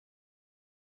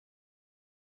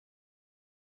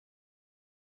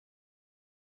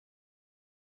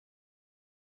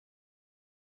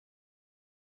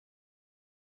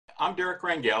I'm Deric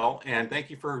Rangell, and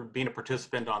thank you for being a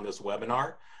participant on this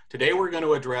webinar. Today we're going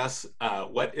to address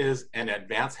what is an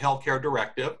Advance Health Care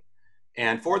Directive.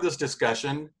 And for this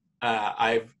discussion,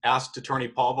 I've asked attorney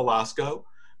Paul Velasco,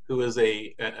 who is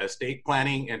a estate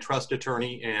planning and trust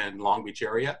attorney in Long Beach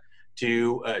area,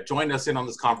 to join us in on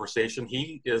this conversation.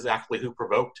 He is actually who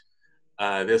provoked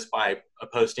this by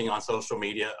posting on social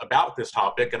media about this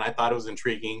topic, and I thought it was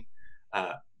intriguing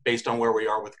based on where we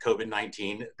are with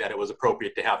COVID-19, that it was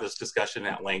appropriate to have this discussion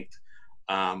at length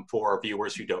for our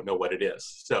viewers who don't know what it is.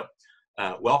 So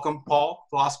welcome, Paul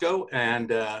Velasco, and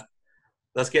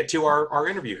let's get to our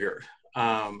interview here.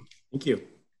 Thank you.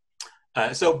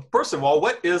 So first of all,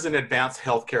 what is an Advance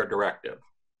Health Care Directive?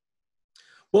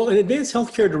 Well, an Advance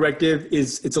Health Care Directive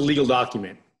it's a legal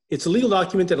document. It's a legal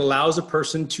document that allows a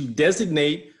person to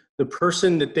designate the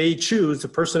person that they choose, the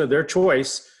person of their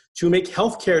choice, to make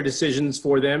healthcare decisions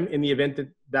for them in the event that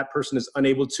that person is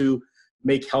unable to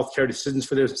make healthcare decisions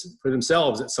for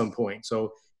themselves at some point.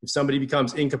 So if somebody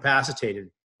becomes incapacitated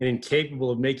and incapable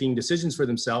of making decisions for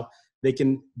themselves, they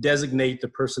can designate the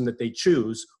person that they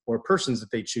choose or persons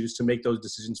that they choose to make those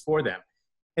decisions for them.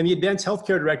 And the Advanced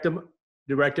Healthcare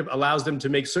Directive allows them to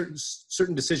make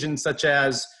certain decisions, such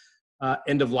as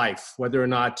end of life, whether or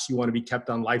not you want to be kept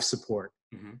on life support.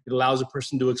 Mm-hmm. It allows a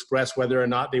person to express whether or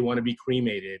not they want to be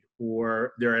cremated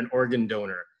or they're an organ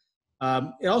donor.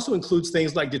 It also includes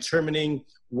things like determining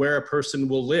where a person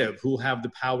will live, who will have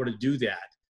the power to do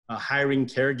that, hiring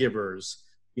caregivers,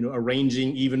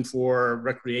 arranging even for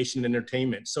recreation and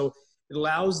entertainment. So it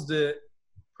allows the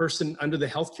person under the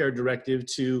healthcare directive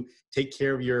to take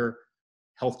care of your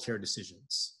healthcare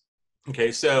decisions.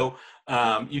 Okay, so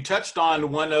you touched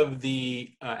on one of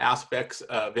the aspects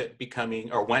of it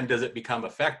becoming, or when does it become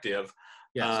effective?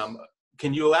 Yes.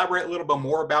 Can you elaborate a little bit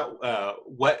more about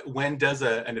when does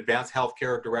an Advanced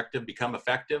Healthcare Directive become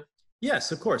effective?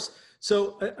 Yes, of course.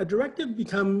 So a directive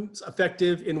becomes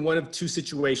effective in one of two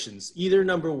situations. Either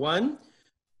number one,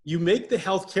 you make the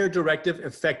healthcare directive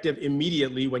effective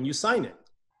immediately when you sign it.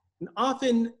 And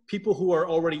often people who are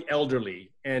already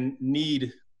elderly and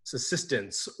need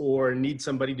assistance or need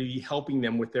somebody to be helping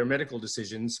them with their medical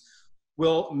decisions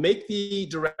will make the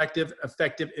directive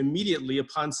effective immediately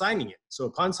upon signing it. So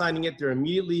upon signing it, they're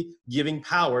immediately giving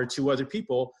power to other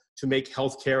people to make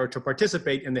healthcare or to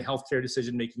participate in the healthcare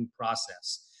decision-making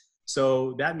process.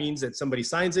 So that means that somebody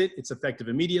signs it, it's effective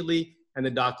immediately, and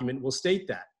the document will state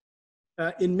that.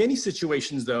 In many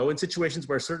situations, though, in situations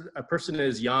where a person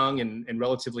is young and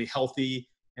relatively healthy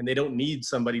and they don't need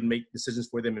somebody to make decisions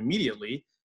for them immediately,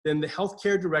 then the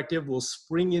healthcare directive will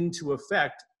spring into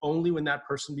effect only when that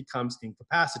person becomes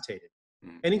incapacitated.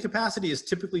 And incapacity is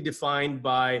typically defined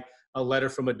by a letter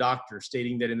from a doctor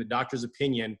stating that in the doctor's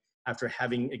opinion, after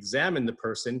having examined the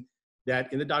person,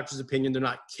 that in the doctor's opinion, they're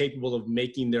not capable of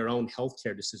making their own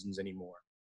healthcare decisions anymore.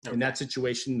 Okay. In that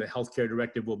situation, the healthcare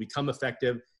directive will become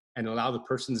effective and allow the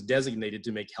persons designated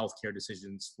to make healthcare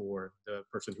decisions for the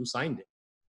person who signed it.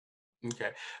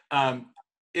 Okay.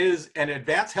 Is an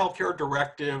Advanced Healthcare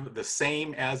Directive the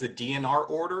same as a DNR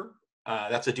order?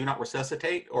 That's a do not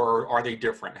resuscitate, or are they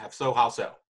different? How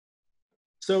so?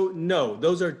 So no,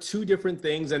 those are two different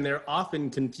things, and they're often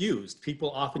confused.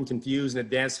 People often confuse an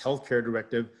Advanced Healthcare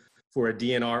Directive for a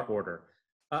DNR order.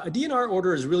 A DNR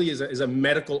order is really is a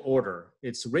medical order.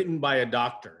 It's written by a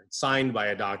doctor, it's signed by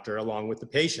a doctor along with the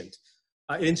patient.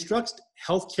 It instructs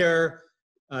healthcare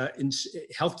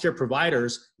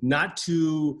providers not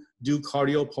to do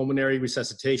cardiopulmonary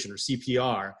resuscitation or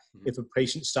CPR if a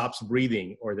patient stops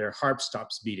breathing or their heart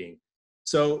stops beating.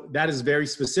 So that is very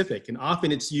specific, and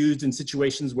often it's used in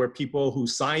situations where people who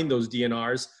sign those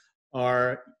DNRs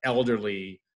are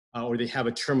elderly or they have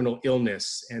a terminal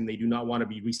illness and they do not want to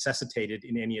be resuscitated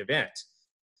in any event.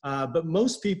 But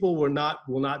most people will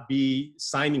not be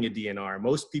signing a DNR.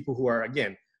 Most people who are,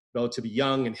 again, relatively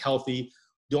young and healthy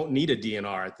don't need a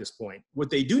DNR at this point. What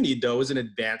they do need, though, is an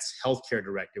Advanced Healthcare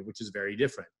Directive, which is very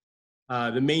different.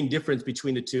 The main difference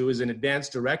between the two is an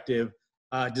Advanced Directive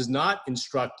does not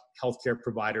instruct healthcare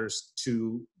providers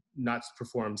to not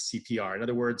perform CPR. In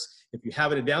other words, if you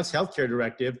have an Advanced Healthcare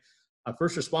Directive, a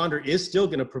first responder is still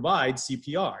going to provide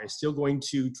CPR, is still going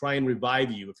to try and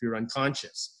revive you if you're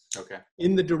unconscious. Okay.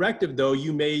 In the directive, though,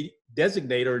 you may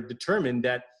designate or determine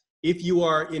that if you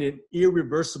are in an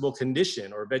irreversible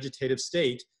condition or vegetative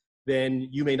state, then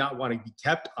you may not want to be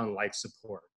kept on life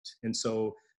support. And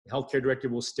so the healthcare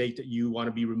directive will state that you want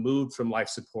to be removed from life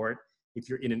support if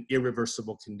you're in an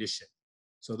irreversible condition.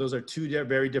 So those are two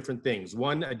very different things.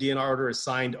 One, a DNR order is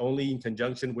signed only in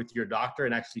conjunction with your doctor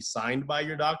and actually signed by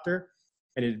your doctor.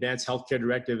 And an Advanced Healthcare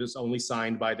Directive is only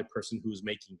signed by the person who's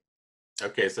making it.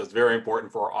 Okay, so it's very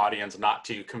important for our audience not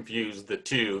to confuse the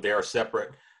two. They are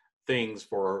separate things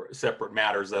for separate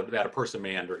matters that a person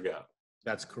may undergo.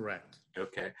 That's correct.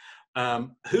 Okay.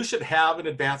 Who should have an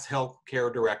advanced health care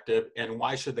directive, and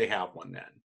why should they have one then?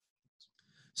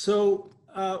 So,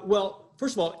 well,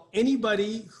 first of all,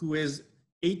 anybody who is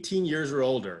 18 years or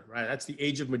older, right? That's the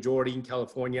age of majority in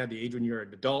California, the age when you're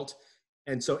an adult.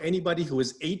 And so anybody who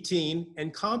is 18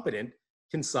 and competent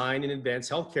can sign an advanced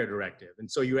healthcare directive. And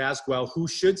so you ask, well, who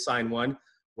should sign one?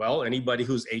 Well, anybody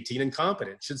who's 18 and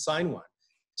competent should sign one.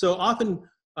 So often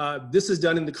this is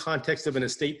done in the context of an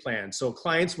estate plan. So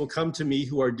clients will come to me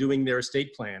who are doing their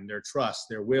estate plan, their trust,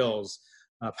 their wills,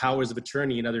 powers of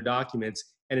attorney, and other documents.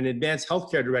 And an advanced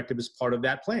healthcare directive is part of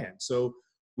that plan. So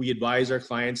we advise our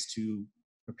clients to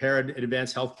prepare an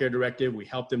advanced healthcare directive. We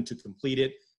help them to complete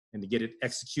it and to get it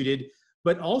executed.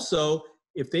 But also,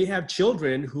 if they have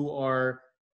children who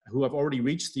have already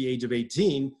reached the age of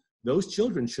 18, those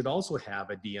children should also have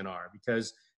a DNR,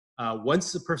 because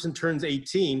once the person turns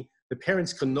 18, the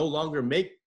parents can no longer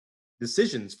make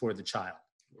decisions for the child.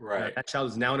 Right. That child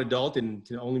is now an adult and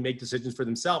can only make decisions for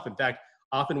themselves. In fact,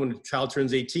 often when a child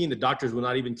turns 18, the doctors will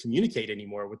not even communicate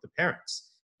anymore with the parents.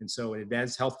 And so an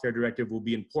advanced healthcare directive will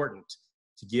be important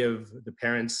to give the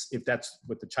parents, if that's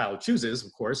what the child chooses,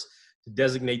 of course, to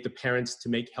designate the parents to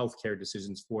make healthcare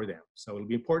decisions for them. So it'll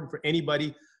be important for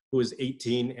anybody who is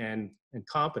 18 and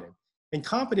competent. And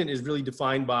competent is really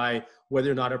defined by whether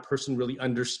or not a person really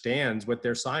understands what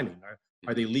they're signing.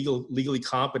 Are they legally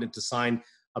competent to sign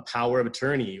a power of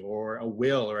attorney or a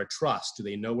will or a trust? Do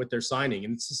they know what they're signing?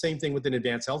 And it's the same thing with an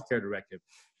advanced healthcare directive.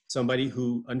 Somebody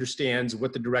who understands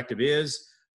what the directive is,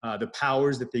 the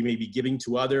powers that they may be giving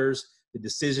to others, the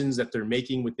decisions that they're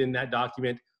making within that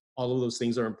document, all of those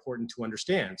things are important to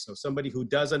understand. So somebody who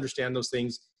does understand those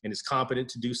things and is competent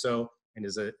to do so and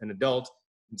is an adult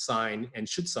can sign and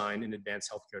should sign an advanced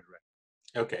healthcare directive.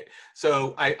 Okay,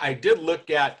 so I did look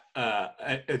at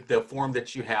the form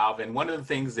that you have, and one of the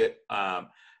things that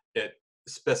it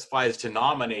specifies to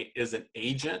nominate is an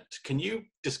agent. Can you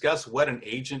discuss what an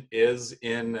agent is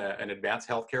in an advanced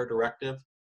healthcare directive?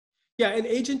 Yeah, an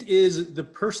agent is the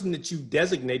person that you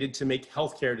designated to make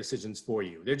healthcare decisions for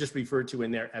you. They're just referred to in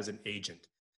there as an agent.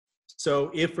 So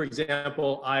if, for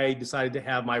example, I decided to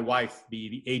have my wife be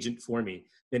the agent for me,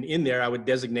 then in there I would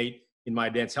designate in my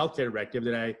advanced healthcare directive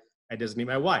that I designate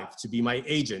my wife to be my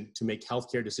agent to make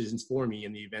healthcare decisions for me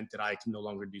in the event that I can no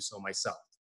longer do so myself.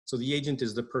 So the agent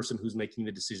is the person who's making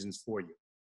the decisions for you.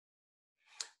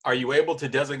 Are you able to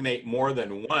designate more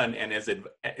than one, and is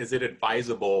it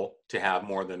advisable to have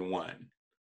more than one?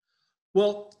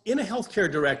 Well, in a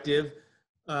healthcare directive,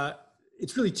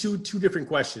 it's really two different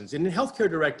questions. In a healthcare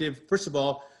directive, first of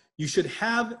all, you should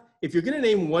have, if you're going to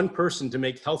name one person to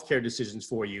make healthcare decisions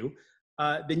for you,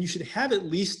 then you should have at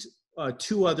least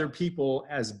two other people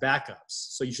as backups.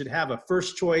 So you should have a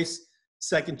first choice,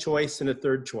 second choice, and a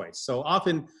third choice. So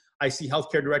often I see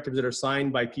healthcare directives that are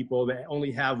signed by people that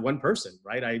only have one person,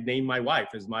 right? I name my wife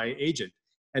as my agent.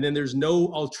 And then there's no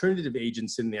alternative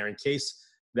agents in there in case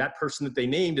that person that they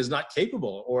named is not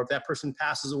capable, or if that person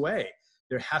passes away,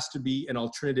 there has to be an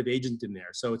alternative agent in there.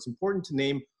 So it's important to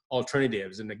name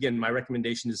alternatives. And again, my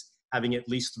recommendation is having at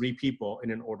least 3 people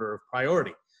in an order of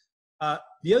priority.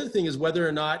 The other thing is whether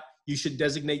or not you should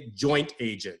designate joint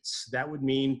agents. That would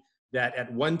mean that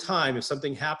at one time, if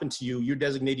something happened to you, you're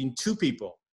designating 2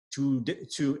 people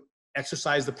to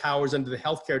exercise the powers under the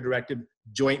healthcare directive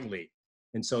jointly.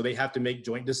 And so they have to make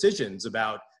joint decisions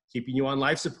about keeping you on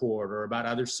life support or about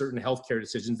other certain healthcare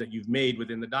decisions that you've made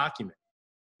within the document.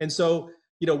 And so,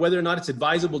 you know, whether or not it's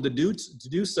advisable to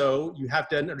do so, you have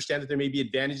to understand that there may be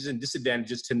advantages and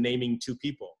disadvantages to naming 2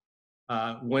 people.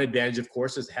 One advantage, of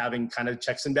course, is having kind of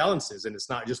checks and balances, and it's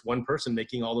not just one person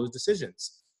making all those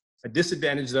decisions. A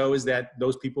disadvantage, though, is that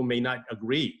those people may not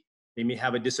agree. They may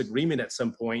have a disagreement at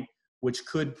some point, which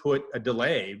could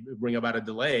bring about a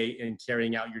delay in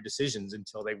carrying out your decisions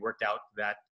until they work out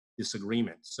that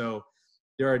disagreement. So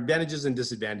there are advantages and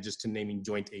disadvantages to naming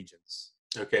joint agents.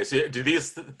 Okay, so do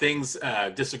these things,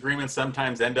 disagreements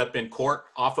sometimes end up in court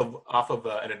off of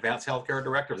an advanced healthcare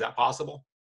directive? Is that possible?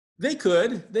 They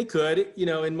could. You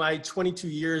know, in my 22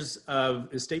 years of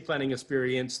estate planning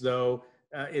experience, though,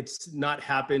 it's not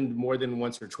happened more than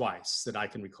once or twice that I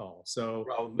can recall. So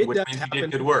it does happen. You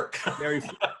did good work.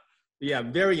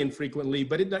 very infrequently,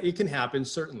 but it can happen,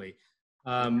 certainly,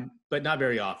 but not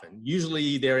very often.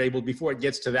 Usually they're able, before it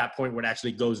gets to that point where it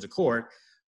actually goes to court,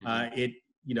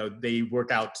 they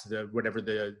work out whatever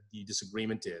the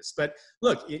disagreement is. But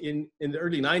look, in the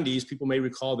early 90s, people may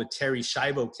recall the Terry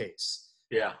Schiavo case.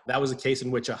 Yeah. That was a case in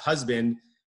which a husband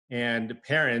and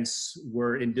parents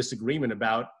were in disagreement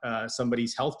about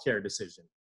somebody's healthcare decision.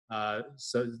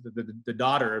 So the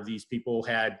daughter of these people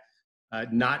had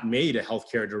not made a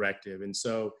healthcare directive, and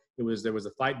so there was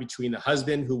a fight between the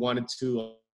husband who wanted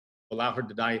to allow her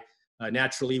to die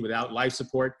naturally without life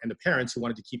support, and the parents who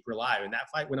wanted to keep her alive. And that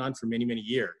fight went on for many, many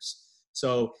years.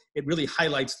 So it really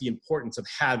highlights the importance of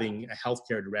having a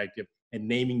healthcare directive and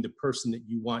naming the person that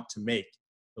you want to make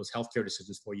those healthcare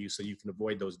decisions for you, so you can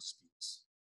avoid those disputes.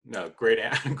 No, great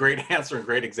answer and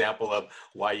great example of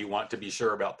why you want to be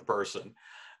sure about the person.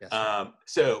 Yes.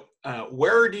 So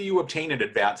where do you obtain an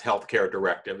Advance Health Care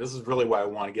Directive? This is really why I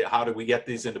want to get, how do we get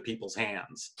these into people's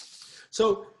hands?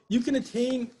 So you can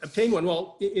obtain one.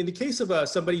 Well, in the case of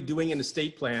somebody doing an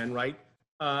estate plan, right?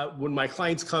 When my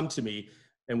clients come to me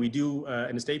and we do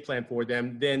an estate plan for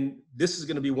them, then this is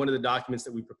going to be one of the documents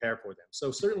that we prepare for them.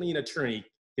 So certainly an attorney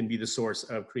can be the source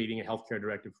of creating a healthcare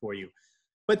directive for you.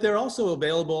 But they're also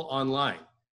available online.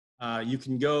 You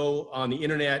can go on the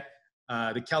internet.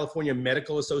 The California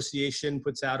Medical Association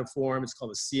puts out a form. It's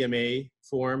called a CMA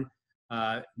form,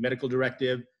 medical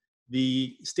directive.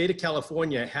 The state of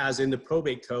California has in the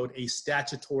probate code a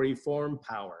statutory form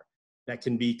power that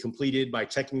can be completed by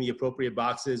checking the appropriate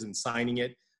boxes and signing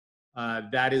it.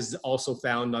 That is also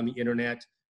found on the internet.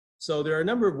 So there are a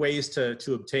number of ways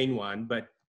to obtain one, but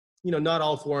not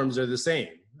all forms are the same.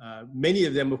 Many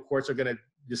of them, of course, are going to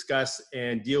discuss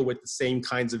and deal with the same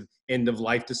kinds of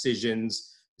end-of-life decisions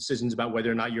about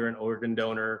whether or not you're an organ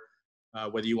donor,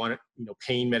 whether you want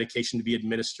pain medication to be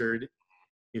administered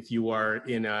if you are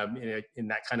in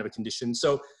that kind of a condition.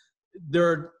 So there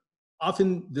are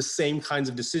often the same kinds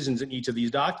of decisions in each of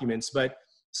these documents, but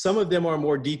some of them are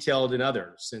more detailed than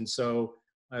others. And so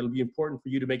it'll be important for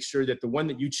you to make sure that the one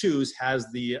that you choose has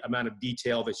the amount of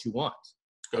detail that you want.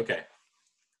 Okay.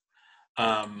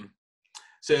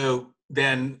 So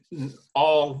then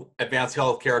all Advanced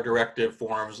Health Care Directive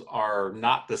forms are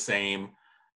not the same.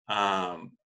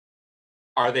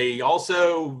 Are they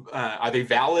also, are they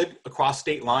valid across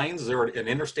state lines? Is there an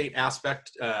interstate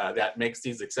aspect that makes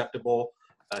these acceptable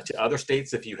to other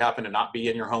states if you happen to not be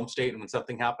in your home state and when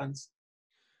something happens?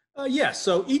 Yes,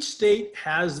 so each state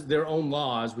has their own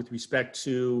laws with respect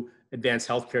to advanced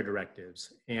healthcare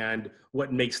directives and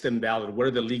what makes them valid. What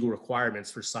are the legal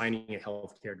requirements for signing a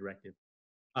healthcare directive?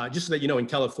 Just so that you know, in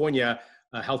California,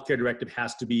 a healthcare directive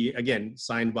has to be, again,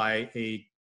 signed by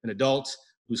an adult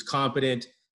who's competent,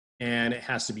 and it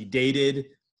has to be dated,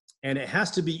 and it has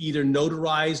to be either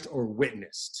notarized or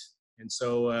witnessed. And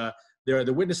so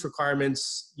the witness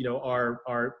requirements,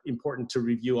 are important to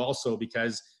review also,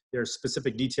 because there's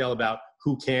specific detail about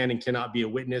who can and cannot be a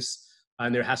witness,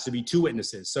 and there has to be 2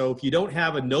 witnesses. So if you don't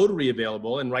have a notary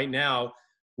available, and right now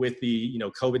with the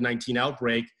COVID-19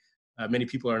 outbreak, many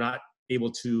people are not able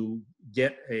to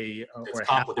get or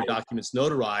have their documents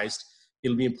notarized,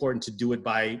 it'll be important to do it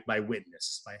by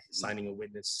witness, by signing a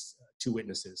witness, 2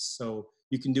 witnesses. So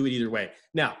you can do it either way.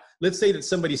 Now, let's say that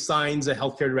somebody signs a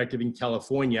healthcare directive in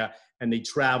California and they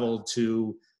travel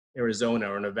to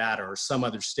Arizona or Nevada or some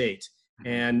other state,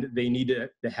 and they need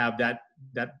to have that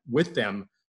with them,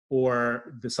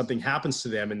 or something happens to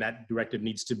them and that directive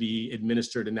needs to be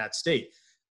administered in that state.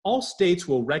 All states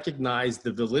will recognize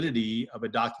the validity of a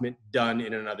document done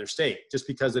in another state. Just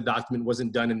because the document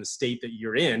wasn't done in the state that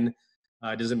you're in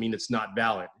doesn't mean it's not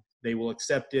valid. They will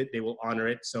accept it, they will honor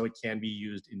it, so it can be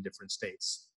used in different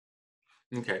states.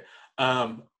 Okay.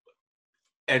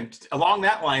 And along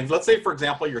that line, let's say, for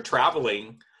example, you're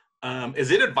traveling. Is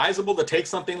it advisable to take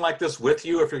something like this with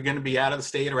you if you're going to be out of the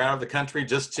state or out of the country,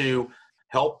 just to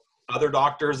help other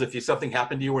doctors if something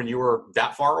happened to you when you were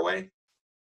that far away?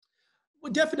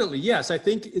 Well, definitely, yes. I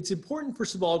think it's important,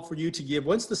 first of all, for you to give,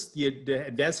 once the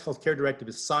Advanced Healthcare Directive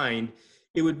is signed,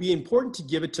 it would be important to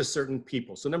give it to certain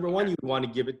people. So number one, you would want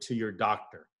to give it to your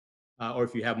doctor. Or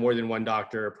if you have more than one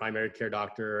doctor, a primary care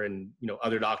doctor, and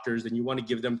other doctors, then you want to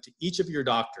give them to each of your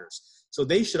doctors. So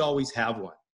they should always have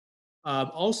one.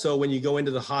 Also, when you go into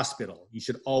the hospital, you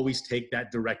should always take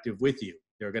that directive with you.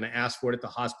 They're going to ask for it at the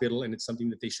hospital, and it's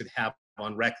something that they should have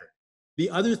on record.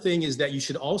 The other thing is that you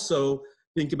should also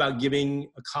think about giving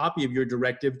a copy of your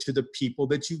directive to the people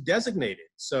that you've designated.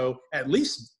 So at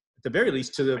the very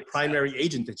least, to the primary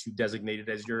agent that you designated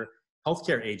as your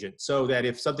healthcare agent, so that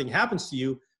if something happens to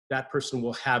you, that person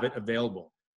will have it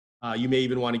available. You may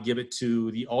even want to give it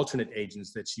to the alternate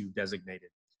agents that you designated.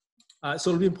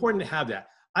 So it'll be important to have that.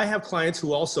 I have clients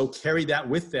who also carry that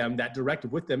with them, that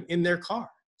directive with them in their car,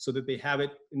 so that they have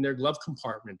it in their glove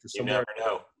compartment or somewhere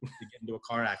to get into a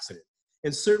car accident.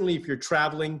 And certainly if you're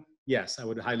traveling, yes, I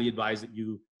would highly advise that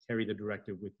you carry the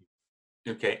directive with you.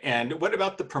 Okay, and what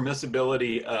about the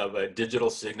permissibility of digital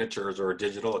signatures or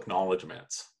digital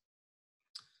acknowledgements?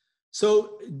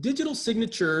 So digital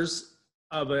signatures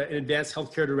of an advanced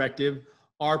healthcare directive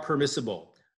are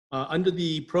permissible. Under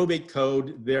the probate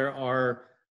code, there are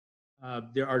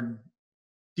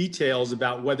details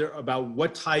about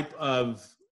what type of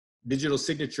digital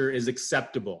signature is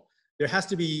acceptable. There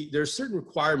are certain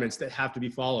requirements that have to be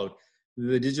followed.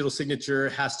 The digital signature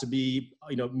has to be,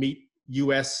 meet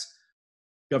U.S.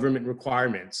 government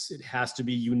requirements. It has to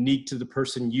be unique to the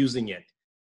person using it.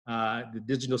 The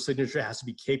digital signature has to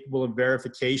be capable of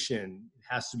verification. It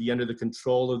has to be under the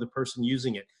control of the person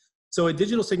using it. So a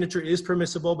digital signature is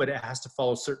permissible, but it has to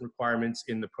follow certain requirements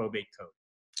in the probate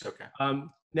code. Okay.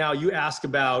 Now you ask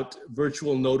about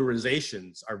virtual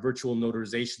notarizations. Are virtual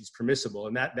notarizations permissible?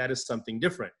 And that is something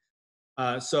different.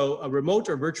 So a remote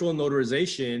or virtual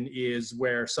notarization is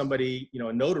where somebody,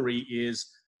 a notary is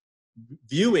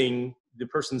viewing the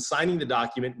person signing the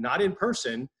document, not in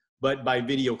person, but by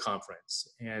video conference.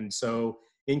 And so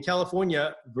in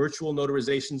California, virtual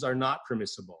notarizations are not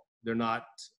permissible. They're not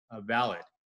valid.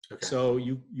 Okay. So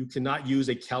you cannot use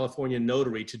a California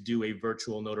notary to do a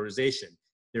virtual notarization.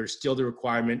 There's still the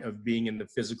requirement of being in the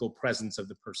physical presence of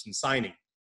the person signing.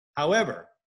 However,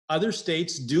 other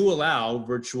states do allow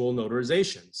virtual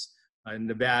notarizations.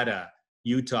 Nevada,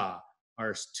 Utah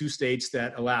are two states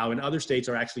that allow, and other states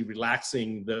are actually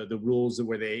relaxing the rules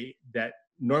that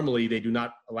normally they do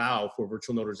not allow for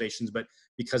virtual notarizations, but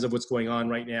because of what's going on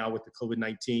right now with the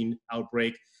COVID-19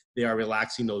 outbreak, they are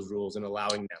relaxing those rules and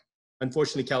allowing them.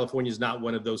 Unfortunately, California is not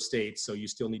one of those states, so you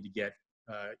still need to get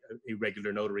a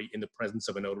regular notary in the presence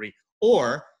of a notary.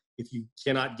 Or if you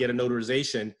cannot get a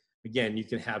notarization, again, you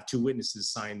can have two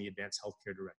witnesses sign the Advance Health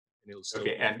Care Directive.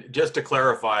 Okay, and just to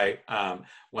clarify,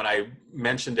 when I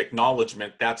mentioned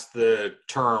acknowledgement, that's the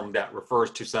term that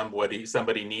refers to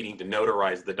somebody needing to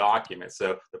notarize the document.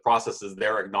 So the process is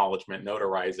their acknowledgement,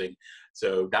 notarizing.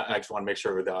 So that, I just want to make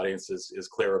sure the audience is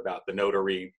clear about the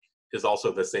notary is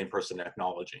also the same person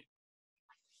acknowledging.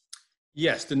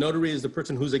 Yes, the notary is the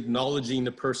person who's acknowledging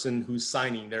the person who's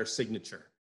signing their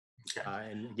signature. Okay.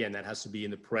 And again, that has to be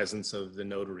in the presence of the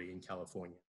notary in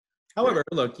California. However,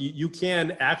 look, you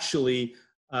can actually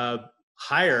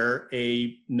hire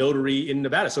a notary in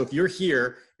Nevada. So if you're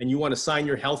here and you want to sign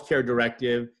your healthcare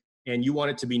directive and you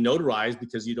want it to be notarized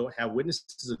because you don't have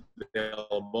witnesses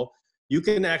available, you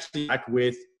can actually act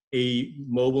with a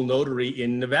mobile notary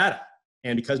in Nevada.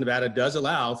 And because Nevada does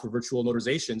allow for virtual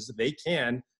notarizations, they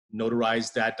can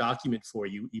notarize that document for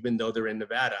you, even though they're in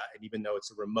Nevada and even though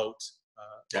it's a remote.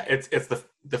 Yeah, it's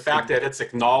the fact that it's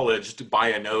acknowledged by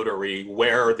a notary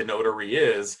where the notary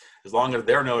is, as long as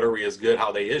their notary is good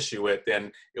how they issue it,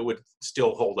 then it would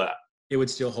still hold up. It would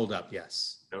still hold up,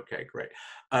 yes. Okay, great.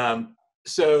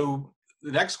 So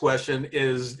the next question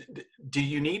is, do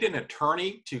you need an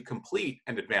attorney to complete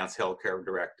an Advance Health Care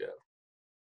Directive?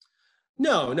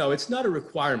 No, it's not a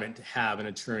requirement to have an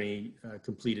attorney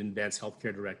complete an Advance Health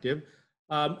Care Directive.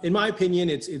 In my opinion,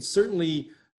 it's certainly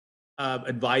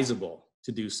advisable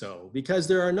to do so because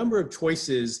there are a number of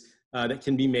choices that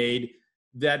can be made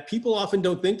that people often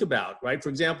don't think about, right? For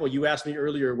example, you asked me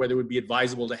earlier whether it would be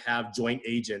advisable to have joint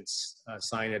agents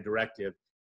sign a directive.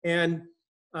 And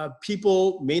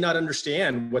people may not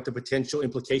understand what the potential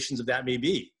implications of that may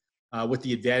be, what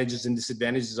the advantages and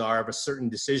disadvantages are of a certain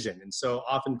decision. And so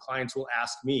often clients will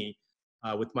ask me,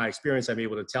 with my experience, I'm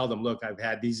able to tell them, look, I've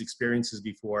had these experiences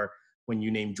before when you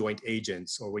name joint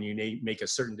agents or when you make a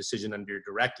certain decision under your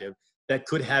directive that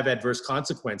could have adverse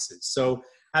consequences. So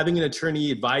having an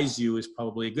attorney advise you is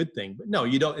probably a good thing, but no,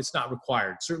 you don't, it's not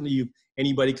required. Certainly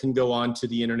anybody can go on to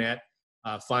the internet,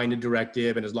 find a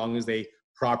directive, and as long as they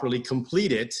properly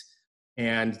complete it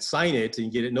and sign it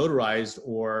and get it notarized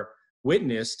or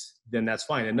witnessed, then that's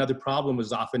fine. Another problem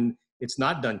is often it's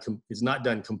not done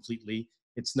completely.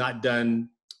 It's not done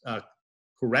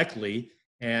correctly.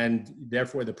 And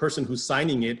therefore the person who's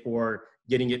signing it or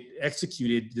getting it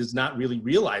executed does not really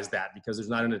realize that because there's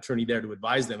not an attorney there to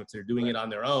advise them if they're doing it on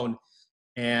their own.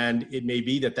 And it may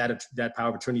be that power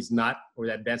of attorney is not, or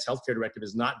that Advanced Health Care Directive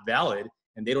is not valid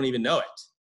and they don't even know it.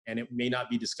 And it may not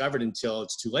be discovered until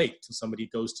it's too late, until somebody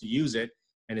goes to use it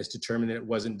and it's determined that it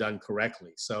wasn't done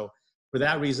correctly. So for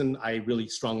that reason, I really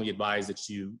strongly advise that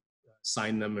you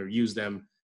sign them or use them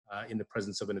in the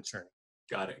presence of an attorney.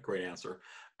 Got it. Great answer.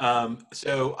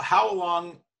 So how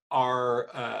long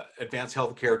are Advanced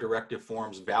Health Care Directive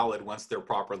forms valid once they're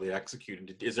properly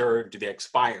executed? Do they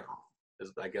expire?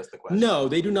 Is, I guess, the question. No,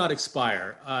 they do not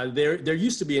expire. There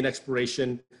used to be an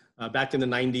expiration. Back in the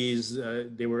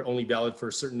 90s, they were only valid for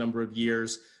a certain number of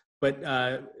years. But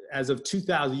as of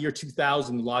 2000, year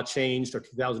 2000, the law changed, or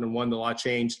 2001, the law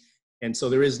changed. And so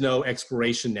there is no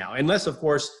expiration now, unless, of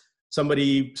course,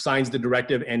 somebody signs the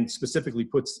directive and specifically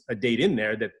puts a date in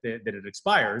there that it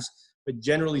expires. But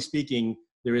generally speaking,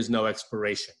 there is no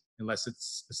expiration unless it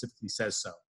specifically says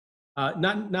so.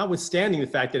 Notwithstanding the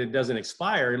fact that it doesn't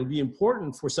expire, it'll be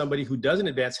important for somebody who does an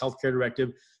Advance Health Care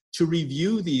Directive to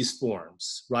review these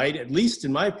forms, right? At least,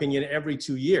 in my opinion, every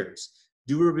 2 years.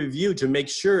 Do a review to make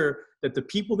sure that the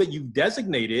people that you've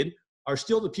designated are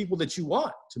still the people that you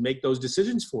want to make those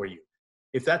decisions for you.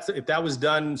 If that was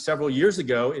done several years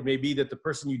ago, it may be that the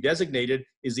person you designated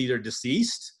is either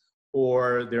deceased,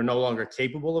 or they're no longer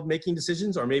capable of making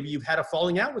decisions, or maybe you've had a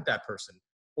falling out with that person,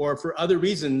 or for other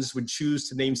reasons would choose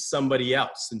to name somebody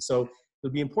else. And so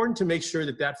it'll be important to make sure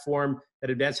that that form, that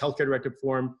Advanced Healthcare Directive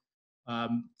form,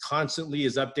 constantly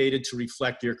is updated to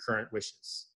reflect your current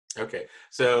wishes. Okay,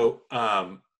 so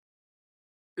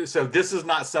so this is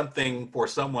not something for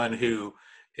someone who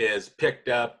is picked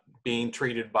up being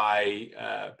treated by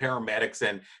paramedics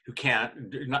and who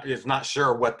is not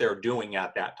sure what they're doing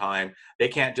at that time. They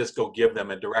can't just go give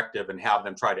them a directive and have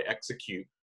them try to execute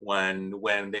when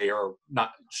they are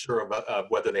not sure of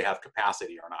whether they have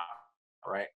capacity or not,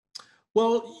 right?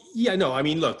 Well, yeah, no, I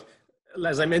mean, look,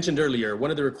 as I mentioned earlier,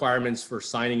 one of the requirements for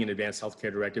signing an Advanced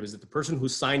Healthcare Directive is that the person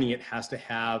who's signing it has to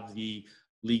have the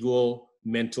legal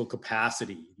mental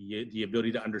capacity, the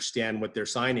ability to understand what they're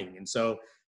signing. And so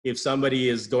if somebody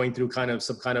is going through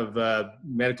some kind of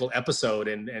medical episode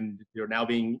and they're now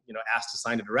being asked to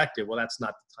sign a directive, well, that's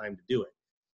not the time to do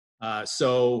it.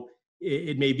 So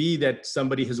it may be that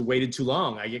somebody has waited too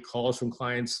long. I get calls from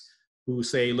clients who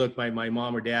say, look, my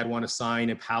mom or dad want to sign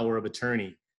a power of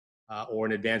attorney or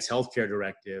an Advanced Healthcare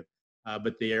Directive,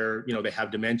 but they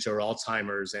have dementia or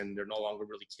Alzheimer's and they're no longer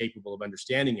really capable of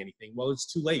understanding anything. Well, it's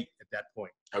too late at that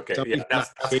point. Okay, yeah,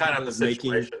 that's kind of the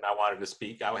situation I wanted to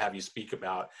speak. I would have you speak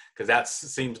about, because that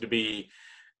seems to be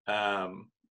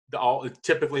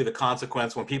typically the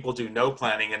consequence when people do no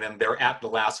planning and then they're at the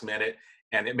last minute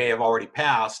and it may have already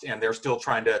passed and they're still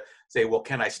trying to say, well,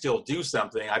 can I still do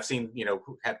something? I've seen,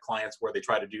 had clients where they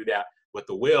try to do that with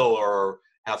the will or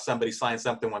have somebody sign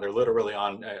something when they're literally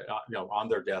on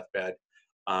their deathbed.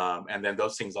 And then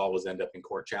those things always end up in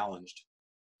court challenged.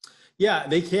 Yeah,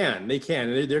 they can.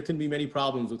 There can be many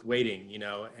problems with waiting,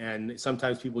 and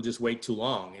sometimes people just wait too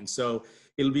long. And so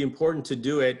it'll be important to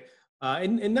do it.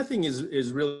 And nothing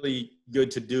is really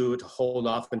good to do to hold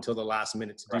off until the last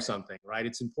minute to do something, right?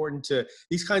 It's important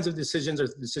these kinds of decisions are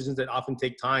decisions that often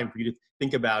take time for you to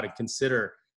think about and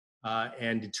consider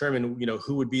and determine,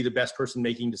 who would be the best person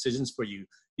making decisions for you.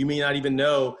 You may not even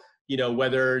know,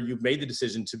 whether you've made the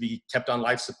decision to be kept on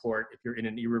life support if you're in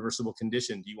an irreversible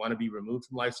condition. Do you want to be removed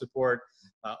from life support?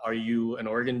 Are you an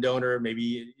organ donor?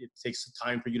 Maybe it takes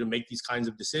time for you to make these kinds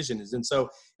of decisions. And so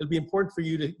it'll be important for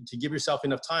you to give yourself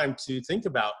enough time to think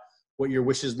about what your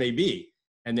wishes may be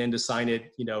and then to sign it,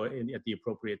 at the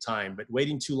appropriate time. But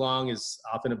waiting too long is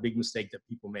often a big mistake that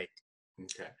people make.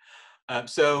 Okay.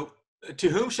 So to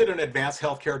whom should an Advanced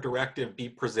Healthcare Directive be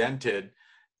presented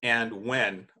and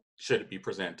when should it be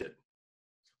presented?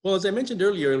 Well, as I mentioned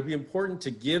earlier, it'll be important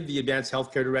to give the Advanced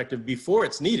Healthcare Directive before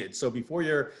it's needed. So before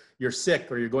you're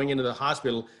sick or you're going into the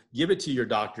hospital, give it to your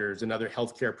doctors and other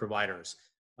healthcare providers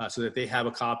so that they have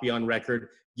a copy on record.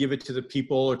 Give it to the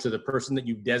people or to the person that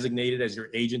you've designated as your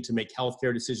agent to make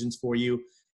healthcare decisions for you.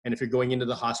 And if you're going into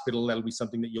the hospital, that'll be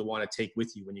something that you'll want to take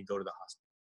with you when you go to the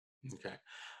hospital.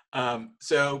 Okay.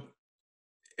 So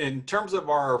in terms of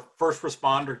our first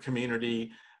responder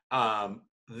community,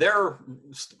 they're,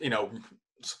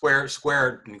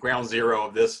 square and ground zero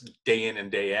of this day in and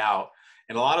day out.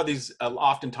 And a lot of these,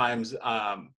 oftentimes,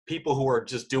 people who are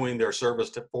just doing their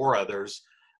service for others,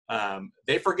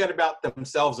 they forget about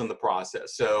themselves in the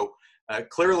process. So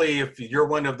clearly, if you're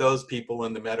one of those people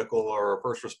in the medical or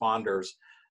first responders,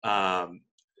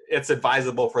 it's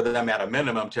advisable for them at a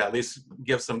minimum to at least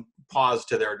give some pause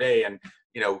to their day and,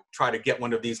 try to get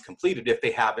one of these completed if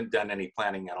they haven't done any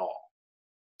planning at all.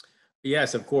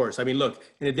 Yes, of course. I mean, look,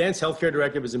 an Advanced Healthcare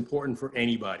Directive is important for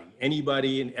anybody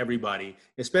and everybody,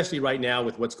 especially right now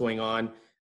with what's going on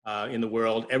in the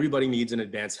world. Everybody needs an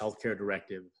Advanced Healthcare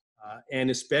Directive. And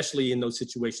especially in those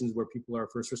situations where people are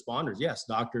first responders. Yes,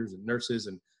 doctors and nurses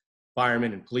and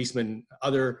firemen and policemen,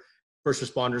 other first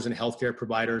responders and healthcare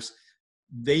providers,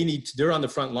 they're on the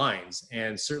front lines,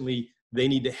 and certainly they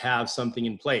need to have something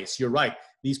in place. You're right.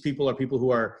 These people are people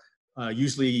who are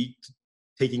usually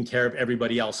taking care of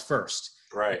everybody else first.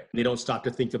 Right. They don't stop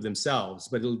to think of themselves,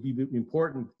 but it'll be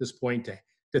important at this point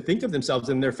to think of themselves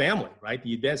and their family, right?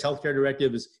 The Advanced Healthcare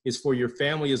Directive is for your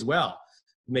family as well.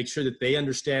 make sure that they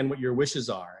understand what your wishes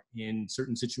are in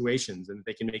certain situations and that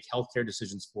they can make healthcare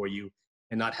decisions for you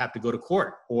and not have to go to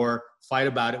court or fight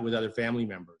about it with other family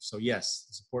members. So yes,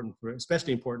 it's important,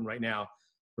 especially important right now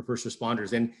for first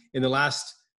responders. And in the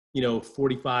last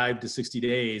 45 to 60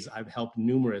 days, I've helped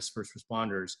numerous first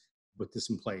responders put this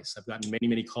in place. I've gotten many,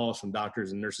 many calls from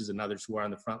doctors and nurses and others who are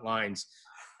on the front lines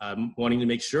wanting to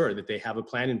make sure that they have a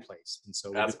plan in place. And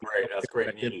so that's great. That's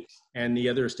great news. And the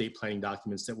other estate planning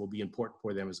documents that will be important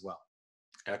for them as well.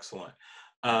 Excellent.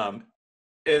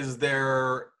 Is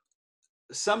there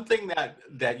something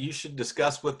that you should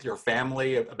discuss with your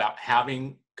family about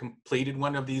having completed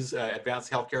one of these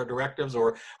advanced healthcare directives,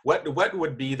 or what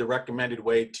would be the recommended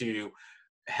way to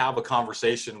have a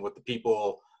conversation with the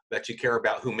people that you care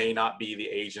about who may not be the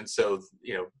agent, so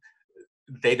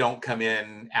they don't come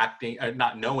in acting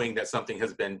not knowing that something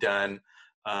has been done,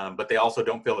 but they also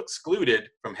don't feel excluded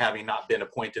from having not been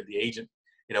appointed the agent?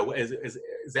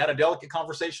 Is that a delicate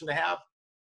conversation to have?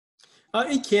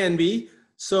 It can be.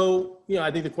 So, I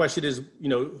think the question is,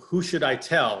 who should I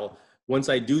tell once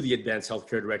I do the Advanced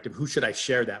Healthcare Directive? Who should I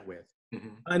share that with? Mm-hmm.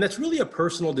 And that's really a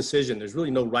personal decision. There's really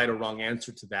no right or wrong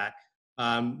answer to that.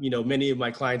 Many of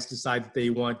my clients decide that they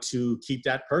want to keep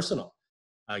that personal,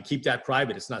 keep that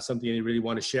private. It's not something they really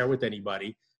want to share with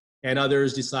anybody. And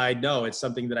others decide, no, it's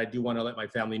something that I do want to let my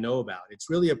family know about.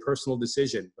 It's really a personal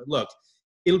decision. But look,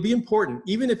 it'll be important,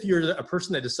 even if you're a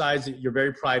person that decides that you're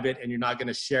very private and you're not going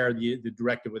to share the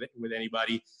directive with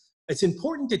anybody. It's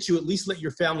important that you at least let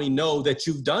your family know that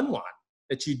you've done one,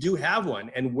 that you do have one,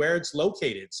 and where it's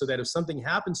located, so that if something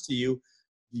happens to you,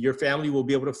 your family will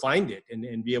be able to find it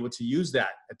and be able to use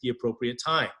that at the appropriate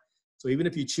time. So even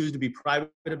if you choose to be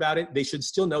private about it, they should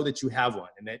still know that you have one,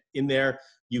 and that in there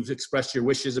you've expressed your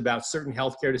wishes about certain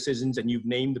healthcare decisions and you've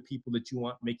named the people that you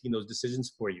want making those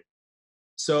decisions for you.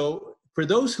 So for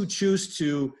those who choose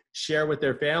to share with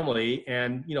their family,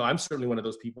 and I'm certainly one of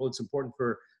those people, it's important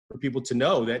for people to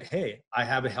know that, hey, I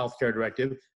have a healthcare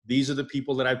directive. These are the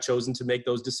people that I've chosen to make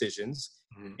those decisions.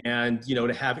 Mm-hmm. And,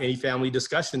 to have any family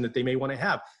discussion that they may want to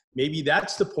have. Maybe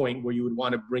that's the point where you would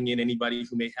want to bring in anybody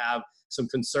who may have some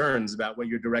concerns about what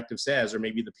your directive says, or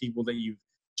maybe the people that you've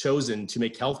chosen to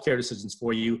make healthcare decisions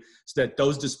for you, so that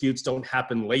those disputes don't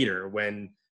happen later when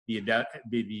the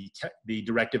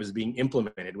directive is being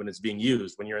implemented, when it's being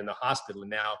used, when you're in the hospital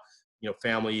and now,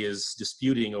 family is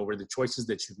disputing over the choices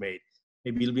that you've made.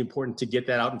 Maybe it'll be important to get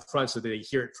that out in front so that they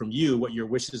hear it from you, what your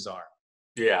wishes are.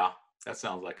 Yeah, that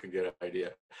sounds like a good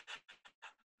idea.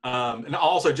 And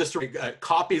also just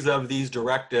copies of these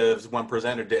directives, when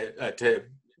presented to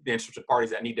the interested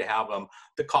parties that need to have them,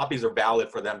 the copies are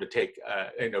valid for them to take,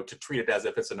 to treat it as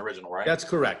if it's an original, right? That's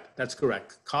correct. That's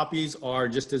correct. Copies are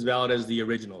just as valid as the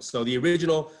original. So the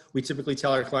original, we typically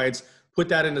tell our clients, put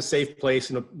that in a safe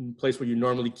place, in a place where you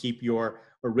normally keep your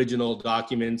original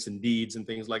documents and deeds and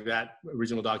things like that,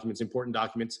 original documents, important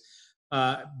documents,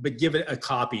 but give it a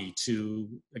copy to,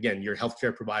 again, your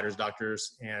healthcare providers,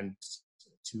 doctors, and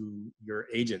to your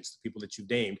agents, the people that you've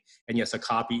named. And yes, a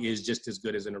copy is just as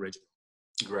good as an original.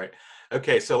 Great.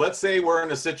 Okay, so let's say we're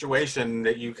in a situation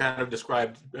that you kind of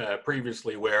described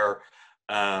previously where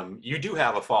you do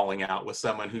have a falling out with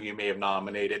someone who you may have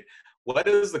nominated. What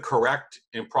is the correct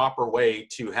and proper way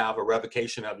to have a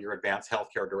revocation of your Advanced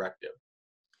Healthcare Directive?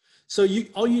 So you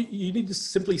need to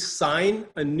simply sign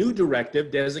a new directive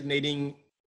designating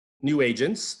new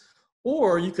agents,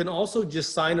 or you can also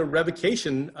just sign a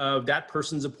revocation of that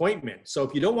person's appointment. So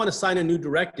if you don't want to sign a new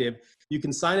directive, you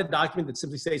can sign a document that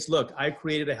simply says, look, I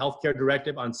created a healthcare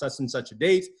directive on such and such a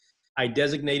date. I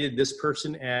designated this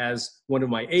person as one of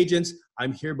my agents.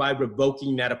 I'm hereby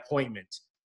revoking that appointment.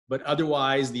 But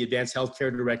otherwise, the Advanced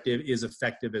Healthcare Directive is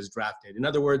effective as drafted. In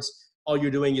other words, all you're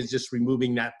doing is just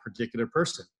removing that particular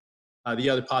person.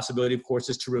 The other possibility, of course,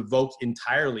 is to revoke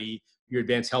entirely your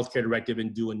Advanced Healthcare Directive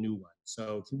and do a new one.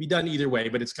 So it can be done either way,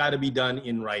 but it's got to be done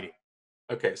in writing.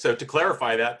 Okay, so to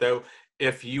clarify that, though,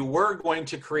 if you were going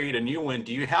to create a new one,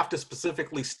 do you have to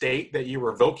specifically state that you're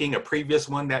revoking a previous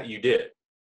one that you did?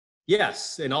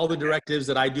 Yes, and all the directives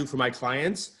that I do for my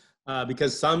clients,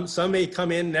 because some may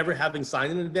come in never having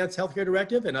signed an Advanced Healthcare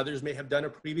Directive, and others may have done a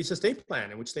previous estate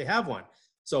plan in which they have one.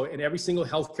 So in every single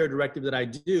healthcare directive that I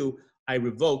do, I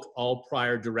revoke all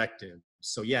prior directives.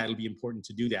 So yeah, it'll be important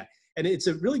to do that. And it's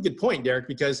a really good point, Deric,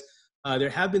 because there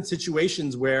have been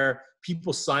situations where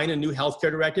people sign a new healthcare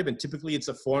directive, and typically it's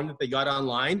a form that they got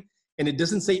online, and it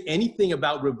doesn't say anything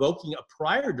about revoking a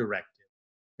prior directive.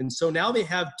 And so now they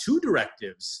have two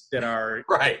directives that are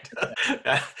right.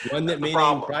 One that may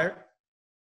name prior,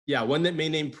 one that may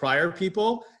name prior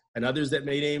people, and others that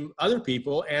may name other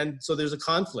people, and so there's a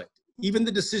conflict. even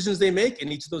the decisions they make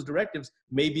in each of those directives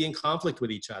may be in conflict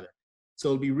with each other. So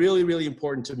it'll be really, really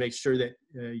important to make sure that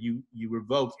you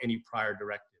revoke any prior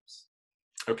directives.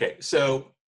 Okay, so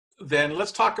then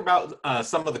let's talk about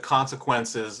some of the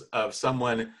consequences of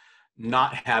someone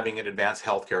not having an advanced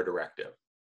healthcare directive.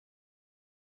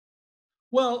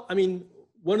 Well, I mean,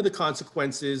 one of the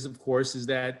consequences, of course, is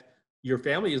that your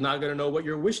family is not going to know what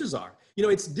your wishes are. You know,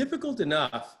 it's difficult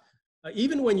enough,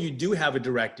 even when you do have a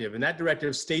directive, and that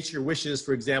directive states your wishes,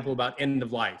 for example, about end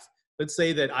of life. Let's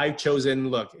say that I've chosen,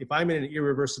 look, if I'm in an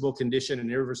irreversible condition,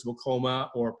 an irreversible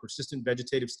coma or persistent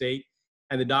vegetative state,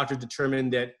 and the doctor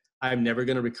determined that I'm never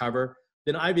going to recover,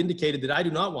 then I've indicated that I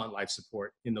do not want life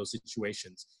support in those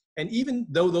situations. And even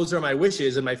though those are my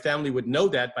wishes and my family would know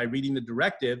that by reading the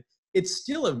directive, it's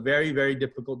still a very, very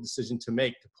difficult decision to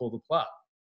make, to pull the plug.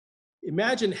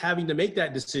 Imagine having to make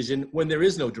that decision when there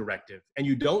is no directive and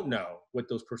you don't know what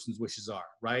those person's wishes are,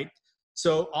 right?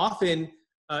 So often,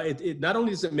 it not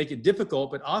only does it make it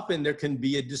difficult, but often there can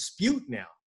be a dispute now,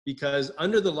 because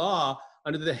under the law,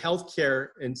 under the Healthcare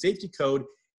and Safety Code,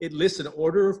 it lists an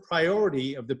order of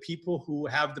priority of the people who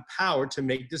have the power to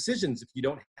make decisions if you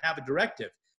don't have a directive.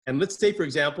 And let's say, for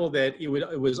example, that it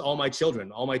was all my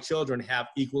children have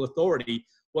equal authority.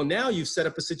 Well, now you've set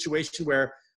up a situation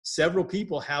where several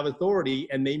people have authority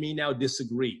and they may now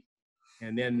disagree.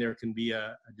 And then there can be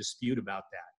a dispute about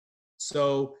that.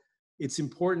 So it's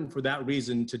important for that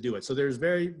reason to do it. So there's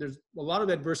a lot of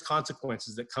adverse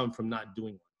consequences that come from not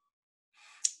doing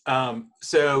one.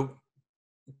 So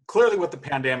clearly with the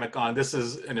pandemic on, this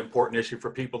is an important issue for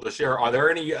people to share. Are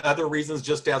there any other reasons,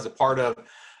 just as a part of,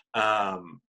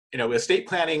 estate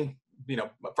planning,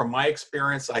 from my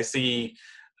experience, I see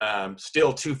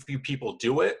still too few people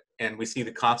do it, and we see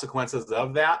the consequences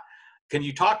of that. Can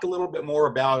you talk a little bit more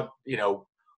about,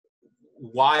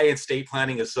 why estate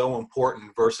planning is so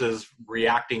important versus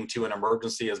reacting to an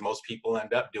emergency as most people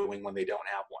end up doing when they don't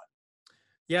have one?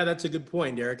 Yeah, that's a good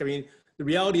point, Deric. I mean, the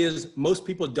reality is most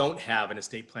people don't have an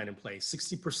estate plan in place.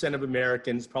 60% of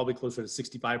Americans, probably closer to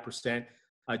 65%,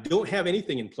 don't have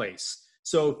anything in place.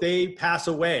 So if they pass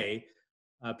away,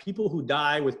 people who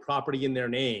die with property in their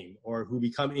name or who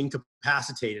become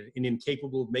incapacitated and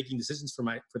incapable of making decisions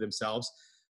for themselves,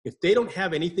 if they don't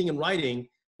have anything in writing,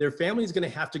 their family is going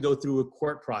to have to go through a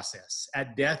court process.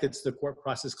 At death, it's the court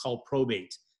process called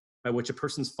probate, by which a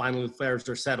person's final affairs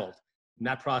are settled. And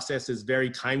that process is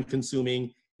very time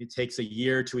consuming. It takes a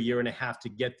year to a year and a half to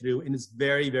get through, and it's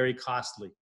very, very costly.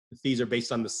 The fees are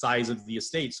based on the size of the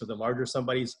estate. So the larger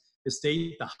somebody's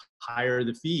estate, the higher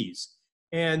the fees.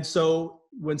 And so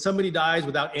when somebody dies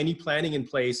without any planning in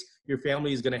place, your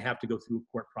family is going to have to go through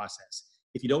a court process.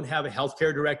 If you don't have a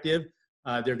healthcare directive,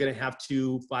 they're going to have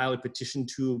to file a petition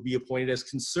to be appointed as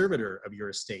conservator of your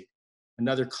estate.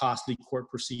 Another costly court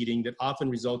proceeding that often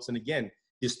results in, again,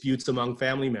 disputes among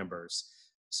family members.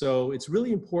 So it's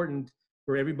really important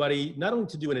for everybody not only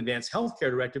to do an advanced healthcare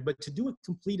directive, but to do a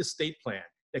complete estate plan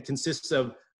that consists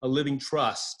of a living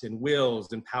trust and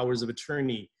wills and powers of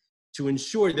attorney to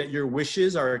ensure that your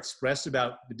wishes are expressed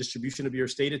about the distribution of your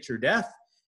estate at your death,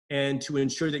 and to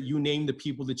ensure that you name the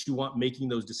people that you want making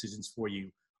those decisions for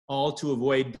you, all to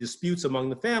avoid disputes among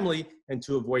the family and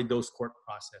to avoid those court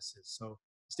processes. So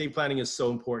estate planning is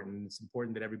so important. It's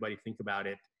important that everybody think about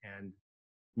it and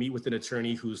meet with an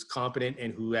attorney who's competent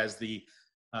and who has the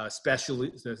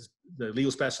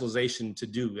legal specialization to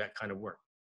do that kind of work.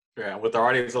 Yeah, with our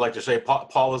audience, I'd like to say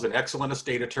Paul is an excellent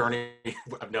estate attorney.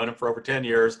 I've known him for over 10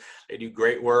 years. They do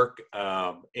great work.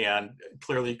 And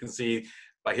clearly you can see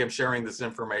by him sharing this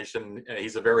information,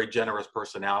 he's a very generous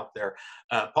person out there.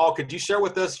 Paul, could you share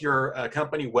with us your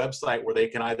company website where they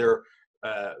can either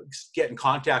get in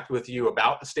contact with you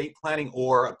about estate planning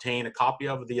or obtain a copy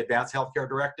of the Advanced Healthcare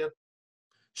Directive?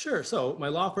 Sure. So my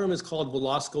law firm is called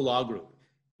Velasco Law Group,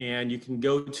 and you can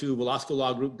go to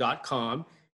velascolawgroup.com.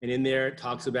 And in there, it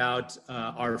talks about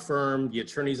our firm, the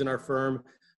attorneys in our firm,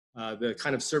 the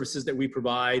kind of services that we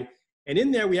provide. And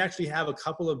in there, we actually have a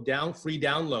couple of free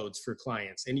downloads for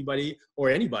clients. Anybody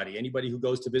who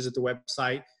goes to visit the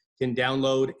website can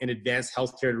download an Advanced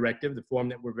Healthcare Directive, the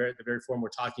very form we're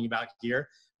talking about here,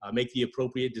 make the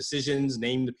appropriate decisions,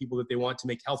 name the people that they want to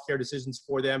make healthcare decisions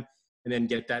for them, and then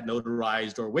get that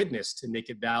notarized or witnessed and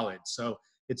make it valid. So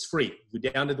it's free. You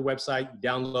go down to the website, you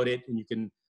download it, and you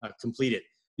can complete it.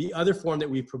 The other form that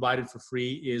we've provided for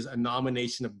free is a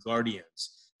nomination of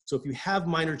guardians. So if you have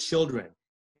minor children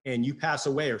and you pass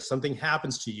away or something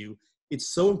happens to you,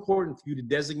 it's so important for you to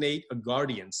designate a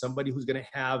guardian, somebody who's going to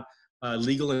have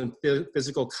legal and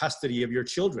physical custody of your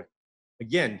children.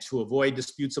 Again, to avoid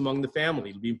disputes among the family,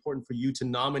 it'll be important for you to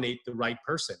nominate the right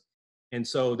person. And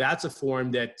so that's a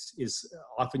form that is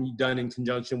often done in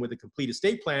conjunction with a complete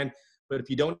estate plan. But if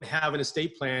you don't have an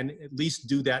estate plan, at least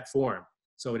do that form.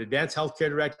 So an Advance Health Care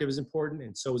Directive is important,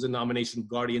 and so is a nomination of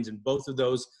guardians. And both of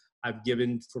those I've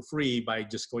given for free by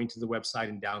just going to the website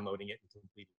and downloading it and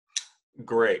completing it.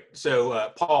 Great.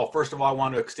 So, Paul, first of all, I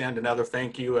want to extend another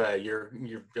thank you. You're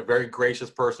a very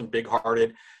gracious person,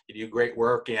 big-hearted. You do great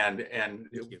work, and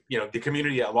you know, the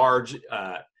community at large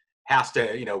has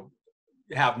to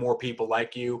have more people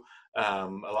like you. A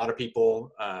lot of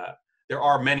people. There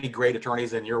are many great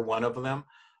attorneys, and you're one of them.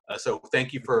 So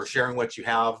thank you for sharing what you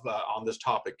have on this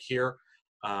topic here.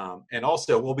 And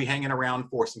also, we'll be hanging around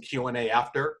for some Q&A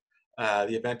after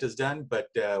the event is done, but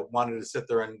wanted to sit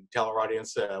there and tell our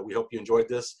audience we hope you enjoyed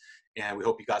this, and we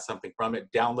hope you got something from it.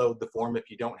 Download the form if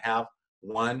you don't have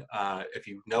one. If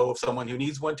you know of someone who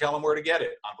needs one, tell them where to get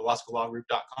it on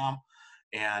velascolawgroup.com.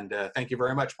 And thank you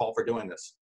very much, Paul, for doing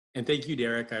this. And thank you,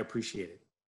 Deric. I appreciate it.